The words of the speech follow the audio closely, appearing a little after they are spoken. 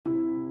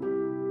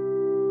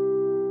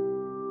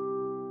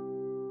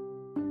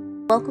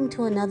Welcome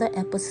to another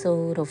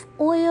episode of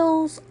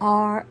Oils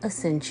Are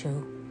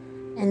Essential.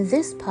 In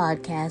this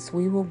podcast,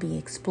 we will be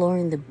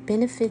exploring the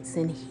benefits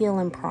and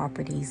healing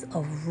properties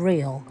of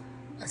real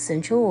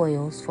essential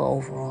oils for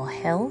overall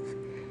health,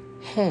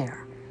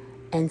 hair,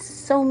 and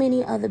so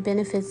many other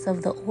benefits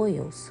of the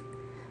oils.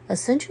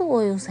 Essential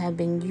oils have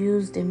been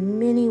used in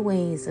many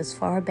ways as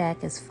far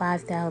back as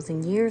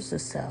 5,000 years or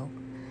so.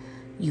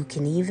 You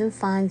can even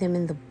find them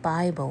in the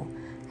Bible,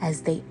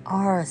 as they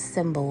are a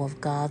symbol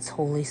of God's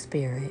Holy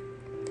Spirit.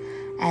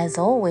 As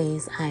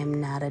always, I am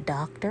not a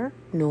doctor,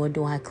 nor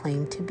do I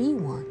claim to be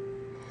one.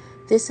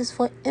 This is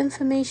for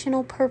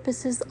informational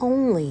purposes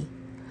only.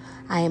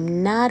 I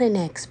am not an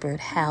expert,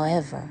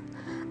 however,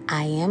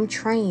 I am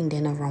trained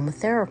in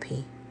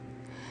aromatherapy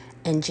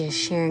and just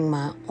sharing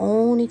my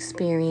own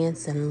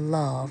experience and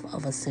love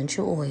of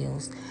essential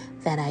oils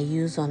that I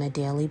use on a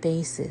daily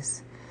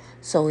basis.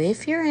 So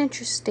if you're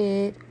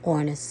interested or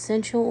an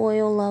essential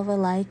oil lover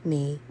like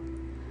me,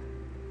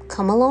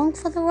 come along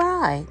for the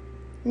ride.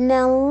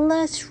 Now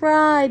let's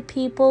ride,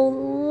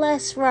 people.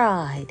 Let's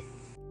ride.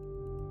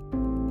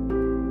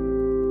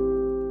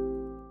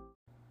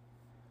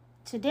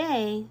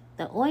 Today,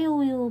 the oil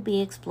we will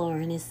be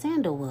exploring is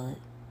sandalwood.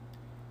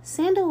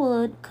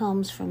 Sandalwood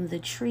comes from the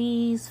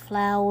trees,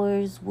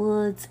 flowers,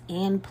 woods,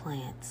 and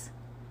plants.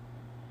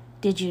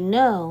 Did you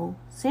know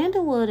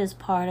sandalwood is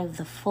part of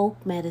the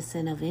folk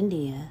medicine of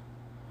India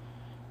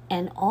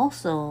and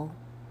also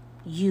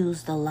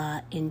used a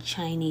lot in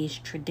Chinese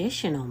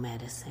traditional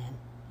medicine?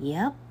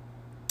 Yep.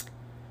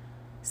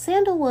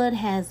 Sandalwood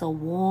has a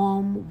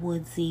warm,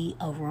 woodsy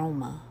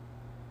aroma.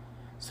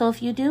 So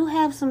if you do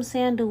have some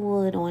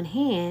sandalwood on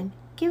hand,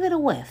 give it a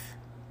whiff.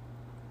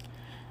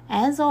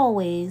 As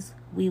always,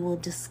 we will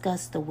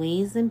discuss the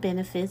ways and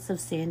benefits of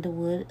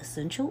sandalwood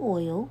essential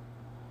oil.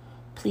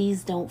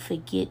 Please don't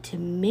forget to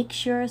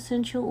mix your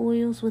essential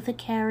oils with a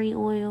carrier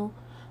oil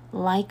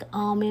like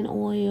almond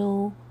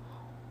oil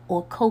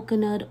or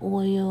coconut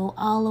oil,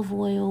 olive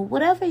oil,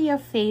 whatever your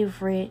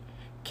favorite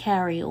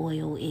carrier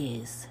oil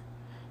is.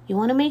 You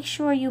want to make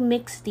sure you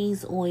mix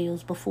these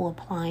oils before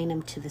applying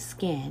them to the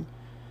skin,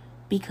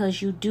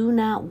 because you do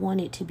not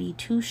want it to be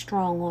too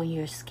strong on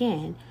your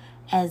skin,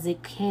 as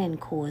it can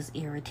cause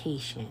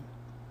irritation.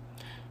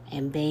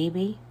 And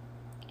baby,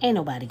 ain't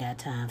nobody got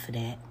time for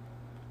that.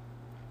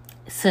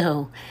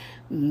 So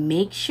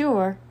make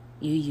sure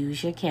you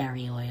use your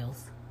carrier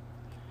oils.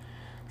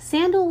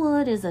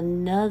 Sandalwood is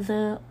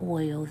another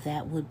oil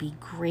that would be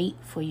great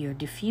for your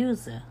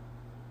diffuser.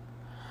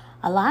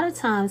 A lot of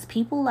times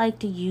people like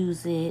to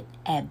use it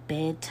at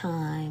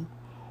bedtime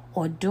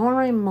or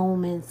during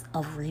moments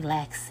of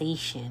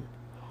relaxation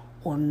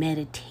or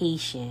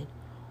meditation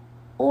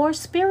or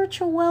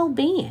spiritual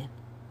well-being.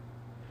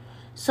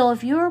 So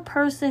if you're a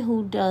person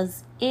who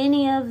does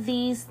any of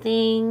these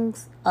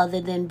things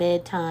other than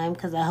bedtime,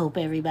 because I hope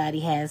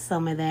everybody has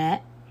some of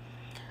that,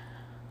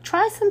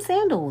 try some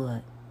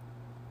sandalwood.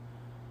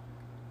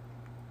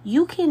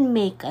 You can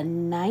make a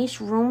nice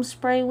room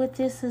spray with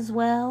this as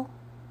well.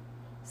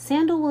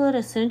 Sandalwood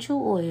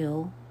essential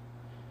oil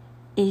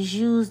is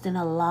used in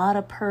a lot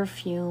of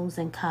perfumes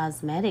and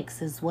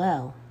cosmetics as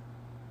well.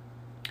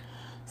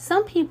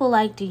 Some people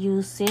like to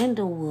use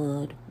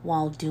sandalwood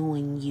while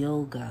doing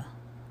yoga.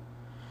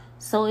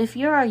 So if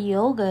you're a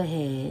yoga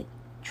head,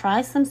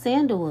 try some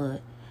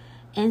sandalwood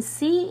and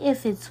see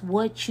if it's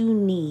what you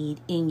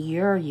need in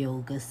your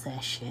yoga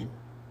session.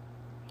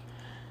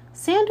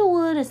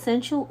 Sandalwood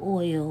essential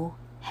oil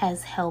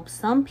has helped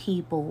some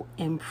people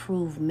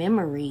improve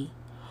memory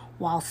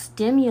while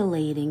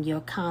stimulating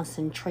your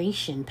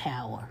concentration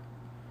power.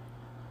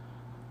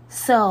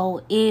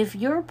 So if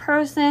you're a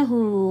person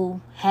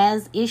who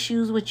has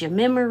issues with your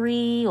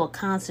memory or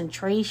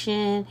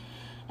concentration,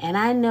 and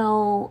I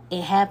know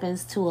it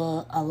happens to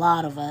a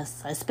lot of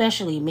us,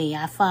 especially me,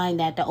 I find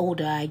that the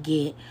older I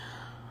get,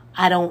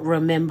 I don't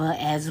remember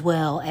as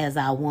well as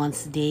I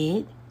once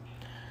did.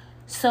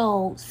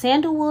 So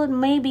sandalwood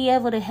may be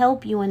able to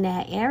help you in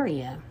that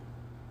area.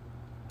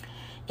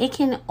 It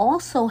can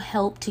also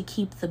help to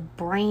keep the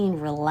brain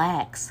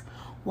relaxed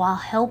while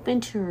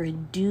helping to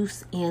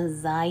reduce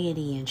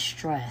anxiety and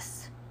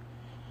stress.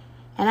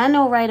 And I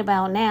know right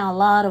about now, a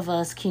lot of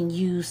us can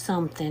use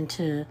something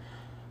to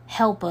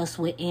help us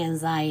with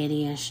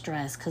anxiety and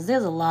stress, because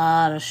there's a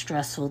lot of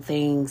stressful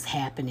things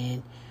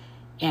happening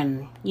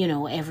in,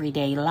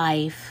 everyday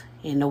life,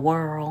 in the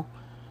world.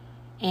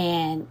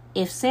 And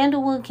if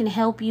sandalwood can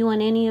help you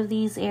in any of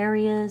these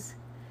areas,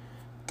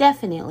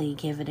 definitely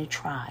give it a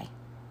try.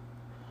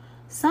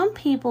 Some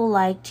people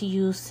like to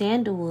use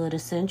sandalwood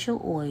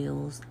essential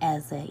oils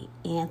as an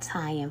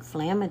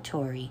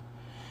anti-inflammatory,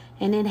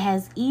 and it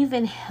has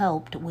even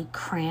helped with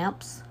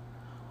cramps,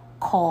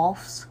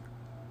 coughs,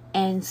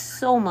 and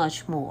so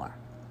much more.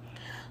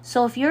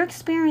 So if you're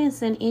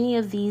experiencing any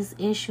of these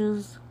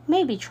issues,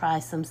 maybe try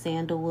some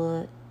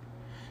sandalwood.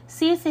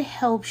 See if it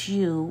helps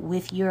you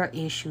with your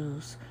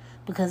issues,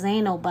 because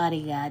ain't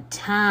nobody got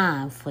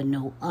time for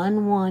no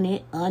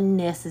unwanted,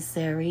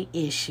 unnecessary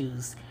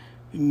issues.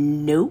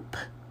 Nope.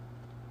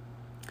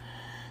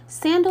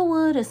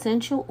 Sandalwood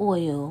essential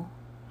oil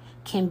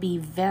can be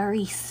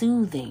very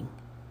soothing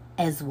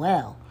as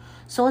well.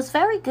 So it's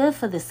very good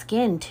for the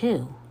skin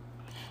too.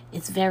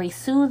 It's very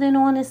soothing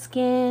on the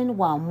skin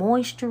while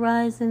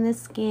moisturizing the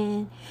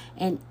skin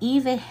and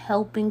even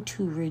helping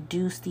to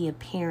reduce the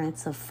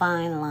appearance of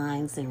fine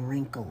lines and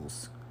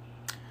wrinkles.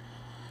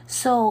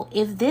 So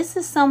if this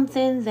is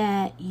something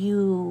that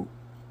you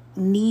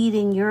need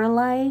in your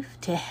life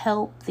to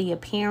help the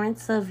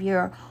appearance of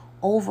your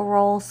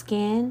overall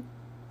skin,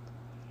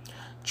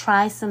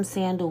 try some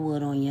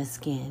sandalwood on your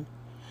skin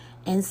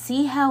and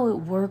see how it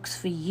works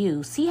for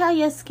you. See how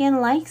your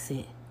skin likes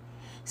it.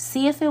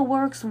 See if it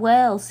works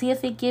well. See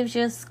if it gives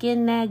your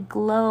skin that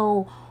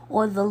glow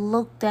or the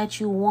look that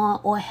you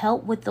want or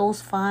help with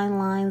those fine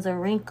lines or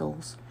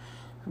wrinkles.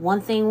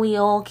 One thing we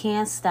all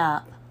can't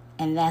stop,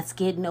 and that's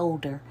getting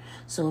older.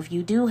 So if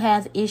you do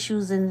have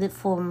issues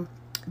from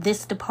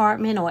this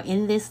department or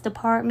in this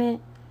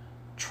department,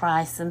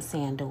 try some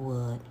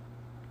sandalwood.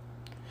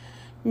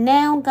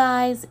 Now,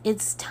 guys,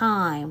 it's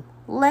time.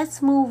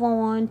 Let's move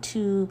on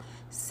to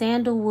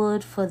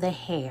sandalwood for the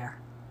hair.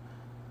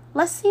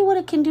 Let's see what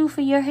it can do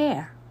for your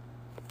hair.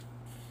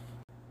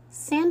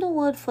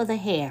 Sandalwood for the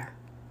hair.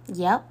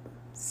 Yep,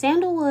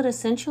 sandalwood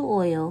essential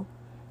oil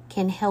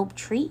can help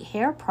treat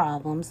hair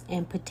problems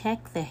and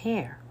protect the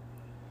hair.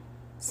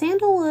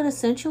 Sandalwood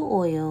essential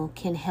oil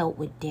can help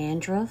with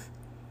dandruff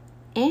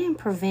and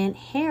prevent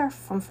hair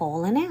from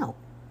falling out.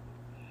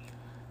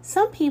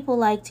 Some people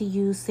like to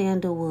use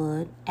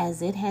sandalwood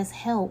as it has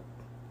helped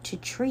to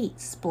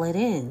treat split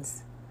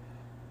ends.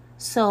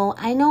 So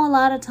I know a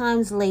lot of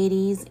times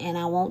ladies, and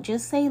I won't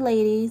just say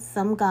ladies,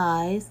 some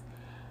guys,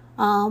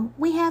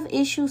 we have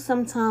issues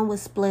sometimes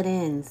with split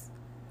ends.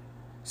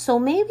 So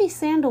maybe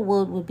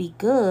sandalwood would be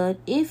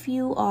good if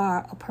you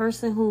are a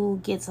person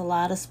who gets a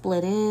lot of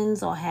split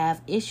ends or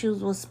have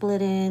issues with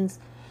split ends,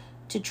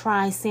 to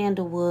try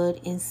sandalwood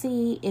and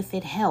see if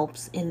it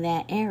helps in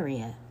that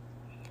area.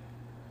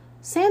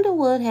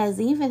 Sandalwood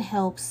has even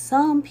helped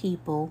some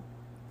people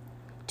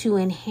to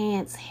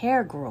enhance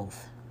hair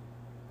growth.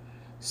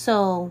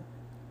 So,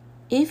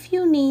 if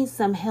you need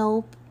some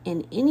help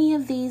in any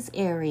of these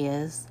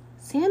areas,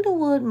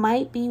 sandalwood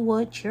might be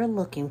what you're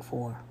looking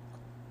for.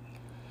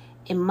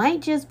 It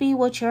might just be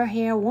what your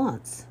hair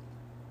wants.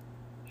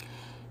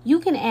 You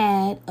can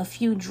add a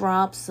few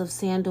drops of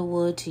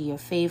sandalwood to your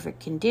favorite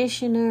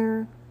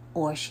conditioner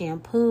or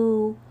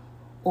shampoo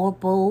or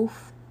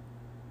both,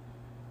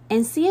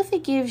 and see if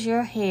it gives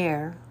your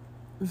hair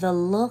the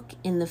look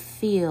and the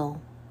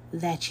feel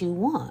that you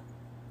want.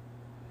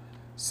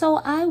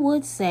 So I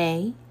would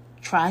say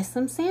try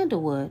some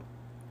sandalwood.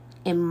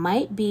 It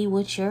might be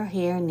what your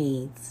hair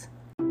needs.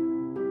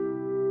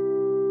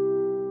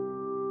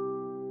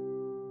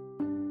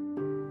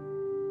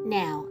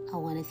 Now, I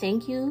want to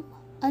thank you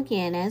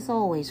again, as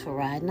always, for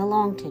riding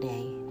along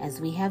today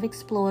as we have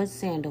explored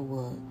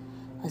sandalwood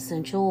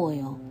essential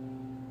oil,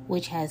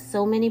 which has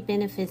so many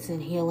benefits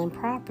and healing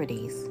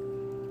properties.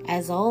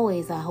 As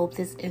always, I hope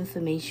this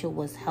information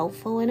was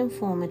helpful and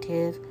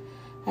informative,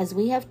 as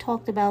we have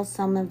talked about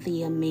some of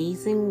the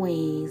amazing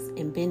ways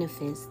and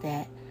benefits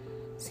that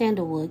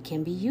sandalwood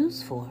can be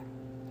used for.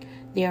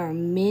 There are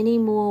many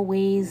more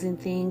ways and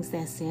things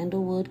that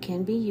sandalwood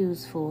can be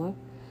used for.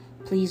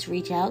 Please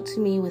reach out to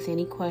me with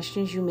any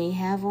questions you may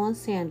have on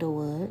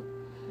sandalwood.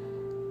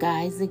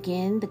 Guys,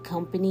 again, the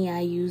company I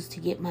use to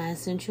get my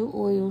essential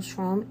oils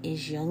from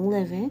is Young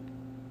Living.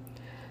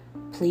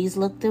 Please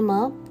look them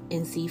up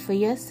and see for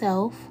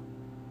yourself,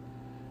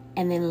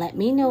 and then let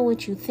me know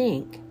what you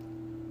think.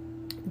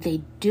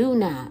 They do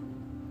not,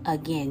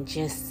 again,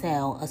 just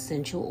sell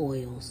essential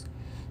oils.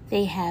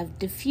 They have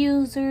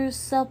diffusers,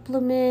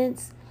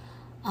 supplements,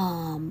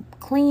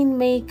 clean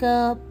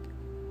makeup,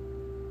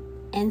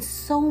 and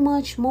so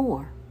much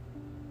more.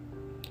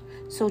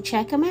 So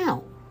check them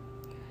out.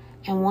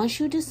 And once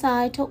you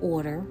decide to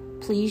order,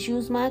 please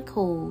use my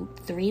code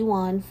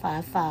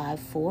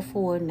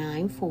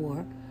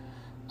 31554494.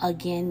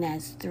 Again,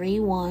 that's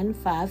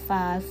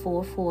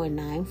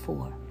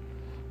 31554494.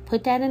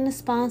 Put that in the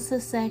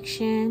sponsor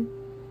section,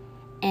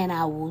 and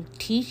I will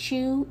teach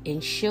you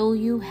and show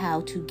you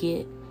how to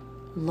get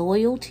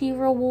loyalty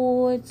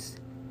rewards,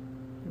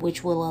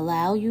 which will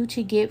allow you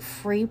to get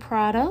free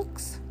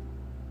products.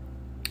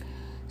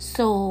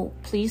 So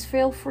please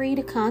feel free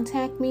to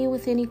contact me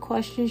with any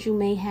questions you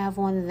may have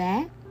on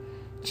that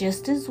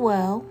just as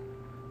well.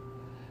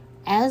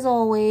 As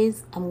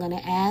always, I'm going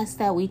to ask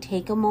that we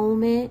take a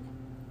moment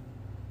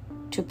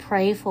to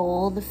pray for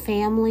all the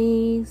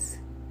families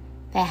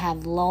that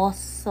have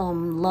lost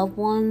some loved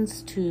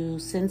ones to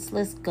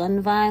senseless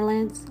gun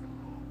violence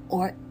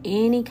or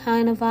any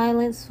kind of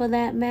violence for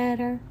that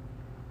matter.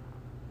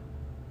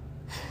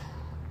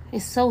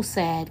 It's so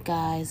sad,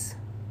 guys.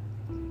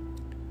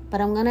 But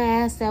I'm going to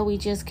ask that we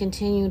just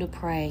continue to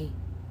pray.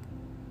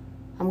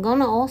 I'm going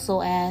to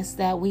also ask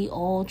that we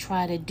all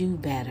try to do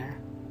better.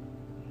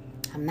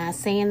 I'm not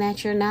saying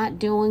that you're not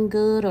doing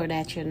good or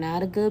that you're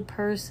not a good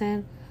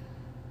person.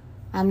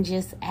 I'm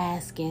just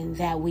asking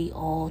that we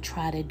all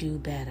try to do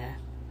better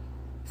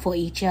for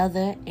each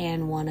other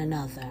and one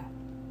another.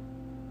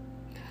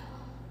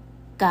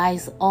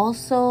 Guys,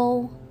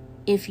 also,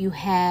 if you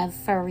have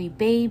furry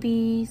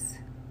babies,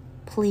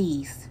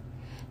 please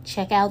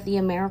check out the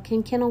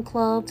American Kennel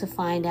Club to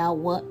find out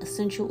what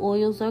essential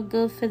oils are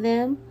good for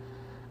them.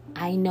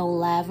 I know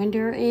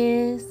lavender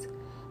is,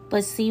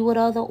 but see what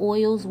other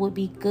oils would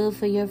be good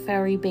for your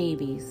furry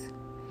babies.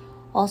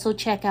 Also,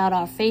 check out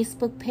our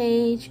Facebook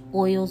page,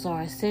 Oils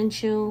Are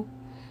Essential.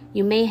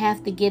 You may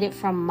have to get it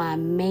from my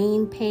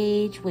main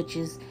page, which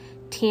is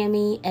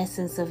Tammy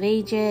Essence of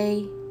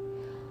AJ.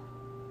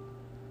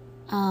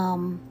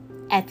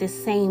 At the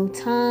same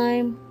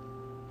time,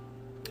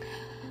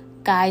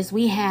 guys,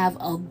 we have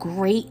a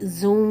great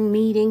Zoom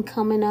meeting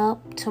coming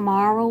up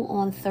tomorrow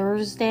on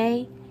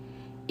Thursday.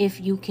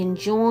 If you can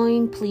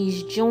join,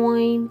 please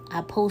join.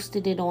 I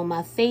posted it on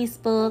my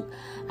Facebook.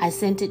 I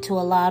sent it to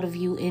a lot of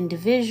you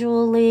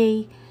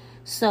individually.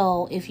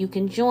 So if you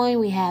can join,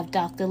 we have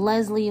Dr.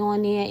 Leslie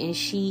on there, and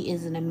she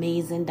is an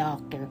amazing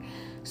doctor.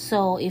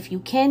 So if you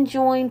can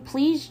join,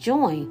 please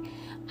join.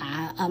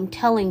 I'm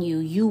telling you,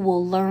 you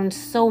will learn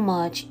so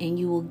much and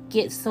you will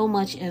get so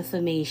much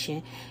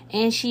information.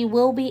 And she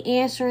will be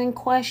answering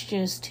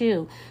questions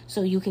too.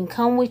 So you can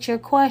come with your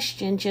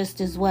question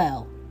just as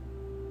well.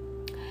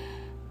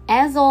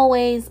 As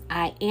always,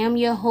 I am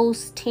your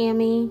host,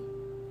 Tammy.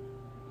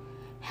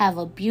 Have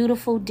a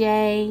beautiful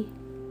day.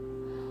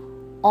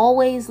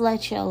 Always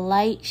let your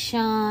light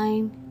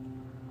shine.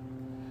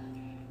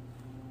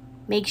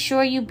 Make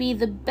sure you be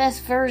the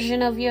best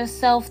version of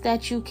yourself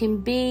that you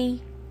can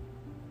be.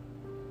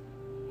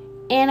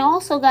 And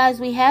also, guys,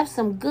 we have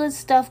some good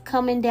stuff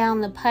coming down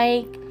the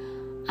pike.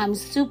 I'm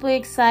super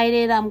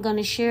excited. I'm going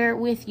to share it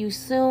with you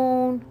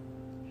soon.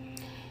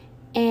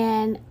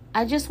 And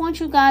I just want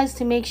you guys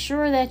to make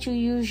sure that you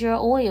use your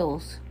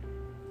oils,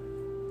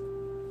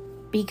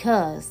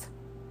 because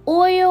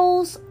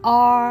oils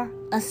are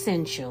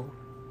essential.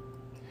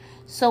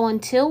 So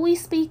until we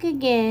speak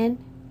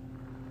again,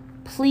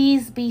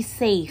 please be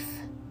safe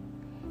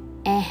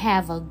and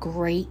have a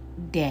great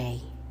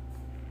day.